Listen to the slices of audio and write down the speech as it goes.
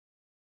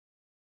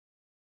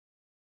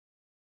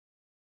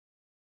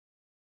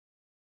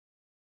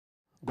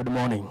Good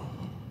morning.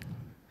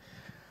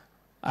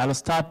 I'll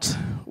start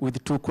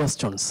with two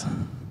questions.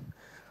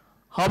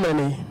 How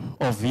many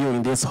of you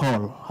in this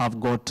hall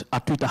have got a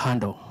Twitter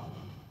handle?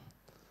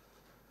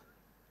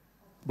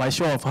 By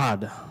show of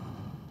hand,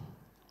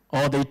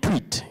 or they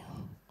tweet.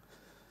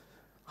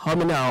 How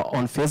many are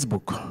on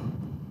Facebook?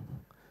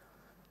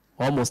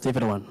 Almost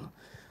everyone.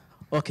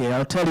 Okay,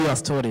 I'll tell you a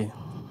story.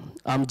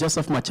 I'm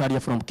Joseph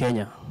Macharia from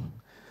Kenya.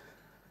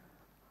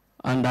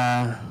 And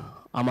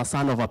I'm a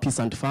son of a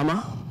peasant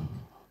farmer.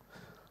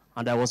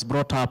 And I was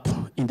brought up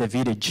in the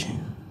village,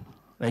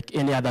 like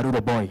any other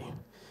rural boy.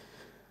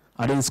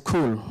 And in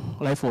school,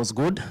 life was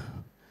good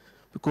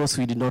because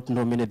we did not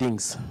know many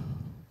things.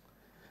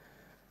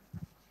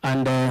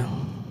 And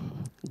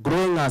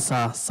growing as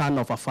a son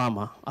of a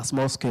farmer, a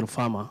small-scale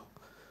farmer,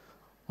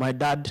 my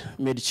dad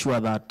made sure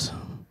that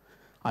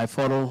I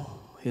follow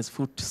his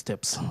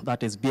footsteps,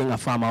 that is being a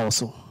farmer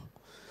also.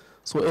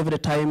 So every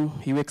time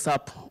he wakes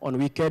up on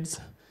weekends,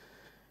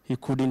 he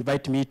could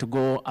invite me to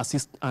go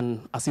assist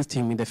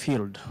him in the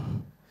field.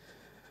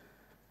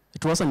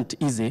 It wasn't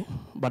easy,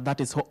 but that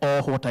is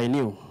all what I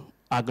knew,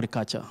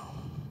 agriculture.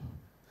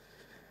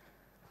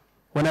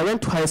 When I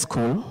went to high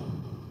school,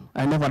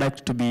 I never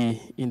liked to be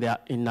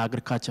in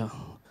agriculture.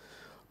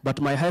 But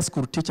my high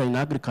school teacher in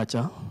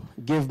agriculture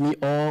gave me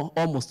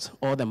almost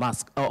all the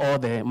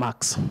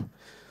marks.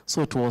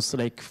 So it was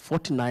like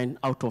 49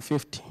 out of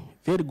 50.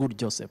 Very good,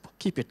 Joseph.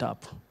 Keep it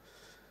up.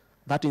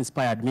 That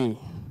inspired me.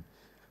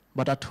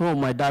 But at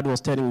home, my dad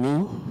was telling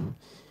me,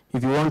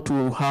 if you want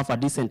to have a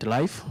decent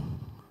life,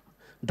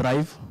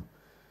 drive,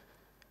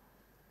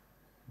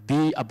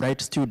 be a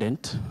bright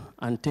student,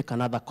 and take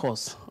another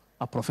course,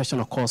 a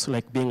professional course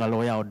like being a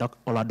lawyer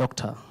or a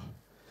doctor.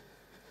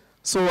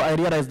 So I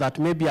realized that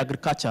maybe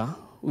agriculture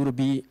will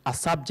be a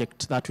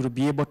subject that will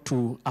be able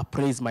to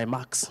appraise my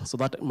marks so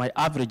that my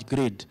average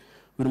grade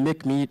will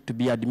make me to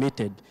be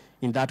admitted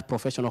in that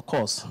professional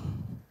course.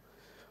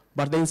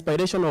 But the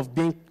inspiration of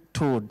being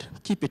told,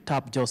 keep it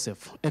up,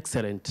 Joseph,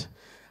 excellent,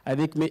 I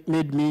think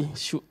made me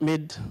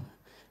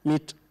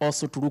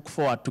also to look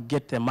forward to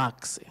get the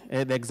marks,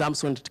 the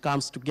exams when it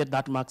comes to get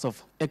that marks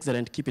of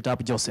excellent, keep it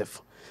up,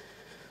 Joseph.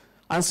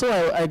 And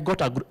so I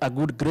got a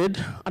good grade,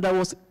 and I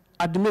was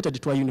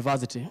admitted to a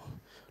university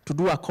to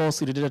do a course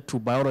related to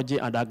biology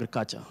and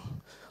agriculture.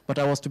 But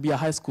I was to be a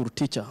high school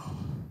teacher.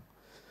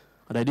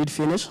 And I did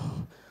finish,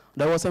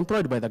 and I was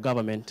employed by the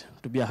government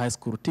to be a high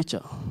school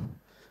teacher.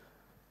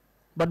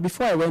 But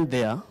before I went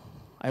there,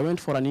 I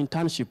went for an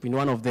internship in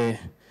one of the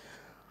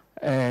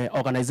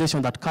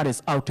organizations that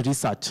carries out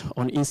research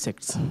on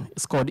insects.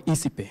 It's called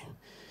ICIFOR,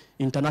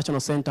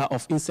 International Center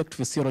of Insect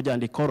Physiology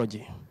and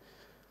Ecology.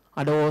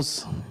 And I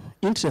was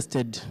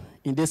interested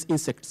in these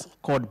insects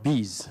called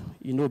bees.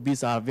 You know,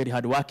 bees are very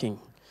hardworking.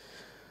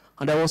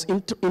 And I was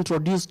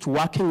introduced to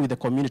working with the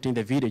community in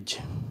the village.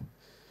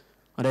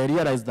 And I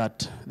realized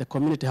that the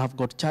community have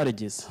got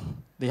challenges.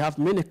 They have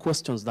many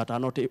questions that are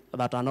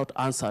not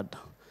answered.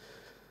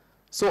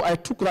 So I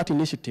took that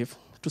initiative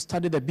to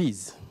study the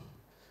bees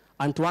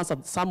and to answer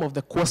some of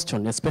the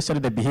questions, especially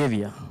the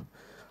behavior.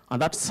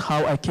 And that's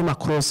how I came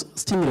across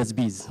stingless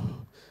bees.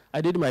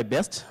 I did my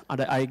best, and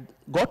I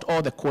got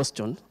all the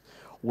questions,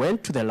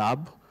 went to the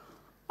lab,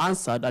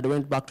 answered, and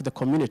went back to the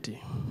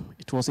community.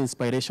 It was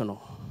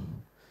inspirational.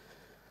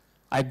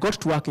 I got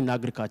to work in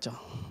agriculture.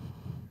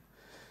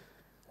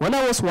 When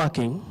I was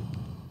working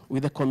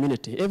with the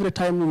community, every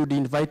time we would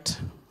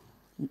invite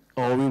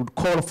or we would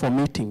call for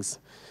meetings,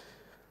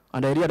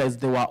 and I realized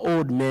there were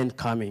old men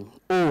coming,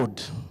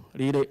 old,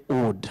 really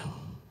old.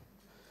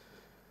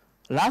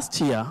 Last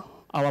year,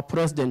 our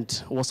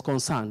president was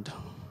concerned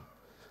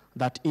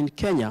that in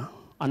Kenya,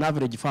 an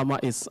average farmer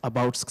is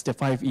about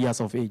 65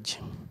 years of age.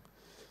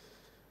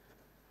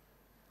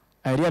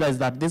 I realized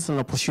that this is an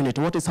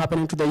opportunity. What is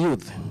happening to the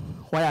youth?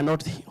 Why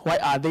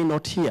are they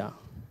not here?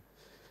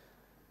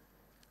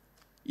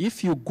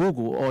 If you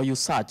Google or you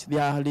search,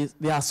 there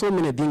are so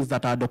many things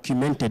that are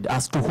documented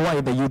as to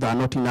why the youth are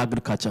not in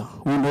agriculture.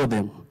 We know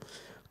them.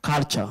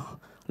 Culture,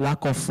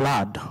 lack of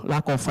flood,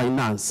 lack of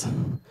finance.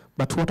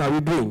 But what are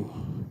we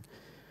doing?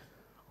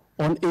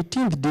 On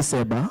 18th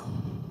December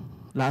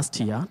last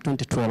year,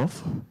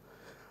 2012,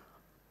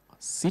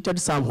 seated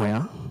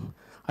somewhere,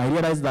 I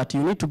realized that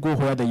you need to go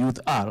where the youth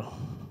are.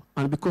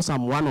 And because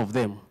I'm one of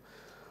them,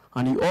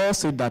 and you all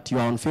said that you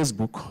are on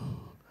Facebook,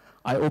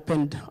 I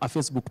opened a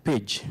Facebook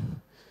page.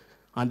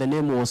 And the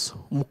name was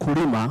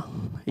Mkulima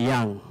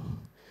Young.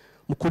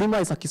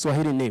 Mkulima is a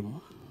Kiswahili name,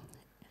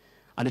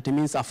 and it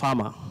means a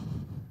farmer.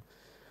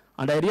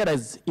 And I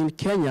realized in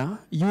Kenya,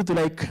 youth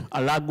like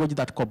a language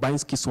that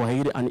combines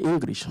Kiswahili and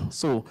English.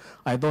 So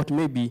I thought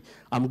maybe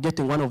I'm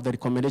getting one of the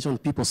recommendations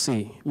people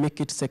say, make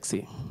it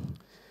sexy.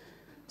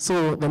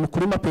 So the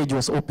Mkulima page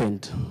was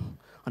opened,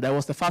 and I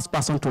was the first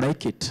person to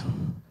like it.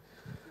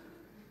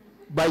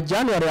 By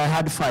January, I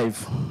had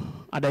 5,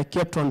 and I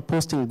kept on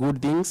posting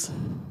good things.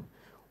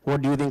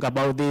 What do you think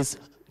about this?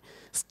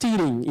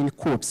 Stealing, in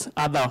quotes,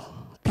 other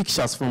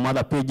pictures from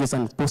other pages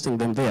and posting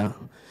them there.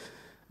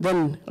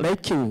 Then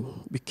liking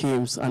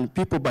became, and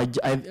people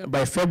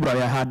by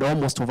February I had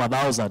almost over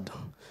 1,000.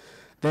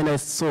 Then I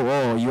saw,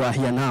 oh, you are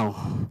here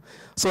now.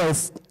 So I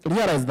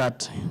realized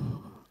that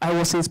I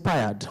was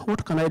inspired.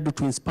 What can I do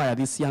to inspire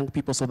these young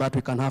people so that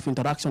we can have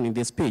interaction in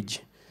this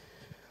page?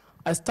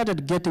 I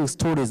started getting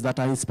stories that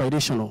are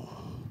inspirational.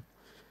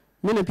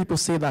 Many people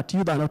say that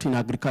youth are not in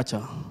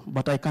agriculture,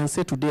 but I can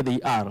say today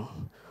they are.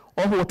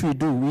 All what we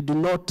do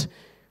not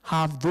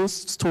have those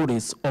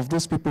stories of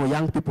those people,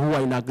 young people who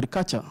are in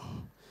agriculture.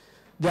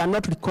 They are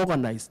not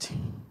recognized.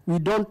 We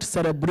don't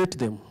celebrate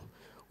them.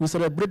 We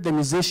celebrate the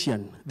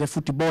musicians, the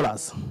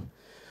footballers.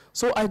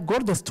 So I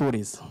got the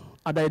stories,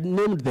 and I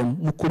named them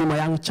Mukulima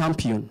Young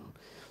Champion.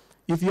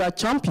 If you are a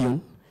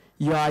champion,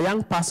 you are a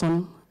young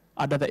person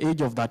under the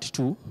age of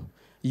 32,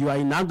 you are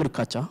in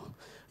agriculture,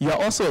 you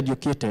are also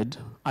educated,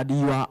 and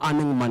you are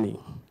earning money.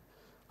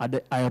 And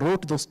I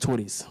wrote those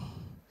stories.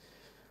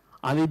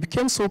 And they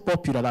became so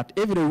popular that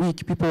every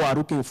week people were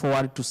looking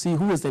forward to see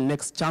who is the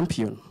next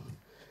champion.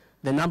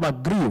 The number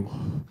grew.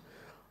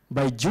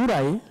 By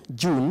June,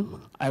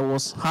 I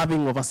was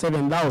having over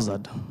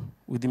 7,000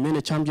 with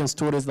many champion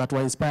stories that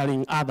were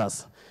inspiring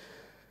others.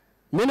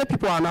 Many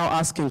people are now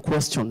asking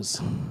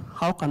questions.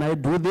 How can I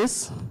do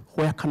this?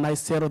 Where can I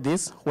sell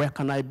this? Where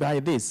can I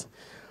buy this?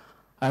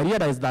 I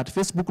realized that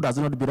Facebook does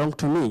not belong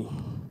to me,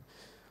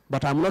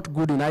 but I'm not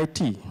good in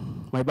IT.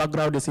 My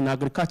background is in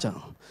agriculture.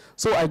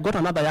 So I got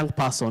another young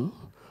person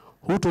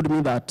who told me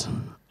that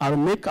I'll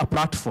make a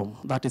platform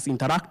that is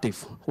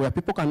interactive, where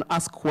people can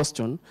ask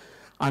questions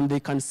and they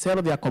can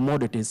sell their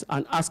commodities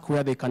and ask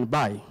where they can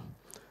buy.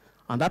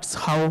 And that's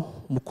how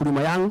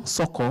Mukulima Young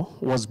Soko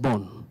was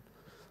born.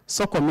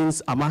 Soko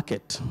means a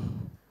market.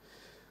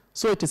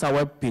 So it is a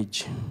web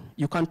page.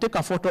 You can take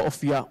a photo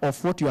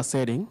of what you are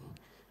selling,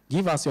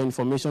 give us your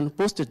information,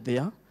 post it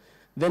there.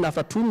 Then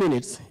after 2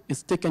 minutes,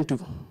 it's taken to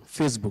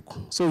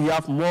Facebook. So you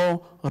have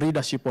more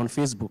readership on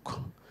Facebook.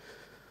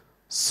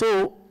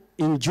 So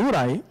in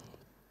July,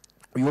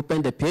 we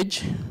opened a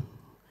page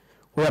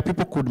where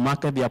people could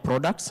market their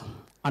products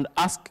and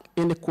ask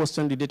any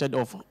question related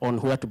on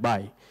where to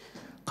buy.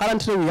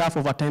 Currently, we have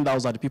over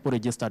 10,000 people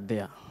registered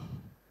there.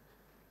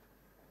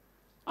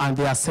 And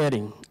they are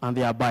selling, and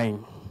they are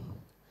buying.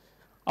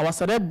 Our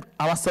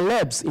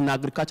celebs in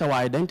agriculture were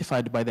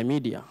identified by the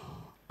media,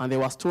 and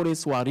their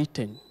stories were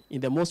written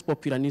in the most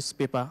popular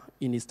newspaper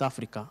in East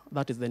Africa,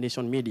 that is the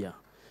Nation Media.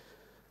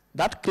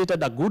 That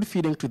created a good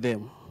feeling to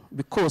them,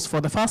 because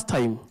for the first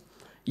time,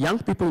 young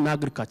people in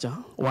agriculture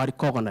were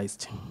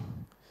recognized.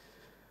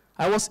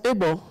 I was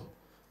able,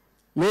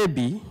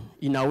 maybe,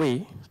 in a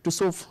way, to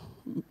solve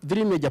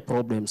 3 major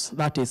problems.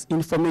 That is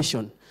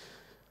information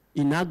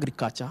in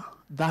agriculture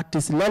that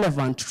is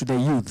relevant to the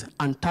youth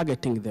and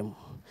targeting them.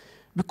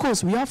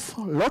 Because we have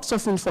lots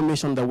of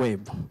information on the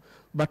web,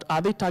 but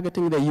are they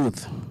targeting the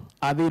youth?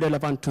 Are they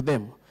relevant to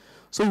them?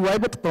 So we were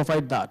able to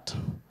provide that.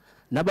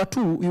 Number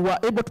 2, we were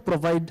able to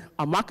provide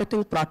a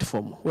marketing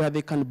platform where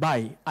they can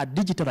buy a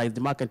digitalized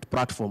market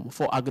platform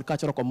for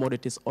agricultural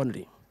commodities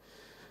only.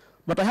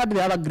 But I had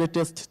the other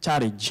greatest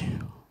challenge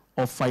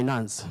of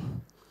finance.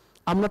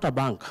 I'm not a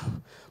bank,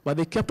 but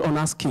they kept on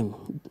asking,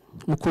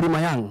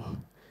 Mukulima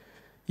Young,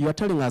 you are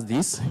telling us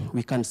this,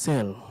 we can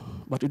sell,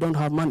 but we don't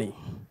have money.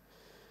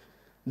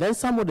 Then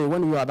somebody,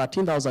 when we were at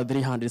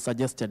 13,300,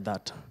 suggested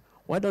that,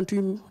 why don't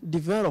we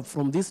develop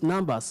from these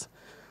numbers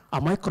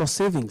a micro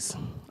savings,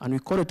 and we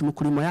call it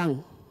Mukulima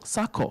Young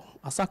SACCO.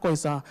 A SACCO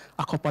is a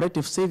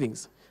cooperative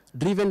savings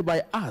driven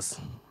by us,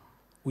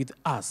 with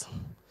us.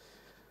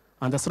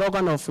 And the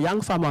slogan of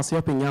Young Farmers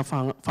Helping Young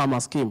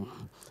Farmers scheme,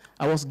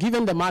 I was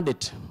given the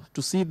mandate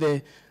to see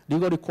the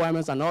legal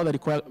requirements and all the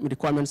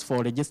requirements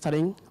for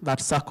registering that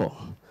SACCO.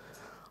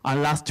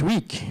 And last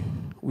week,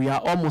 we are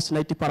almost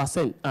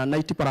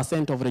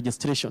 90% of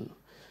registration.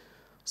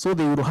 So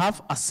they will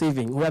have a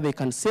saving where they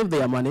can save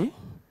their money,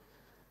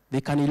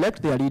 they can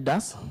elect their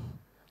leaders,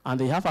 and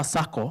they have a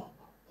SACCO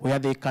where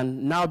they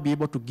can now be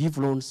able to give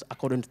loans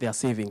according to their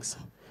savings.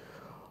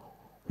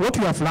 What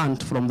we have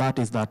learned from that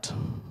is that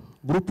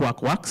group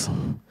work works,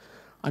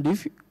 and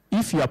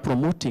if you are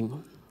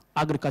promoting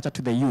agriculture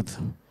to the youth,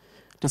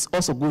 it is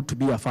also good to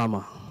be a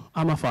farmer.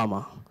 I'm a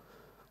farmer.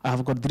 I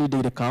have got 3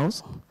 dairy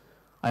cows.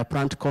 I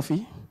plant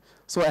coffee,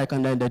 so I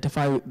can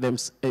identify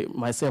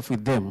myself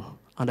with them,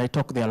 and I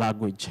talk their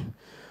language.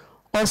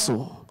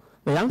 Also,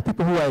 the young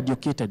people who are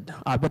educated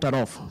are better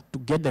off to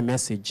get the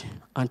message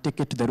and take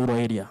it to the rural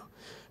area.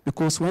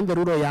 Because when the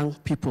rural young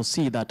people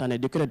see that an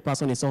educated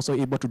person is also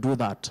able to do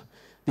that,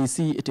 they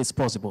see it is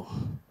possible.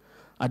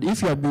 And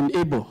if you have been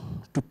able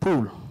to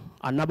pull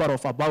a number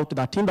of about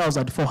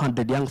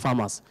 13,400 young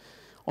farmers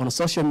on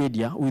social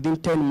media within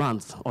 10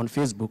 months on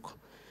Facebook,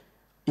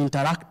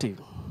 interactive,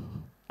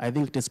 I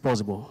think it is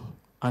possible.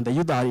 And the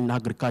youth are in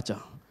agriculture.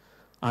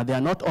 And they are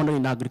not only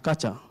in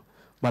agriculture,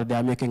 but they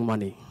are making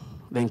money.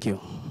 Thank you.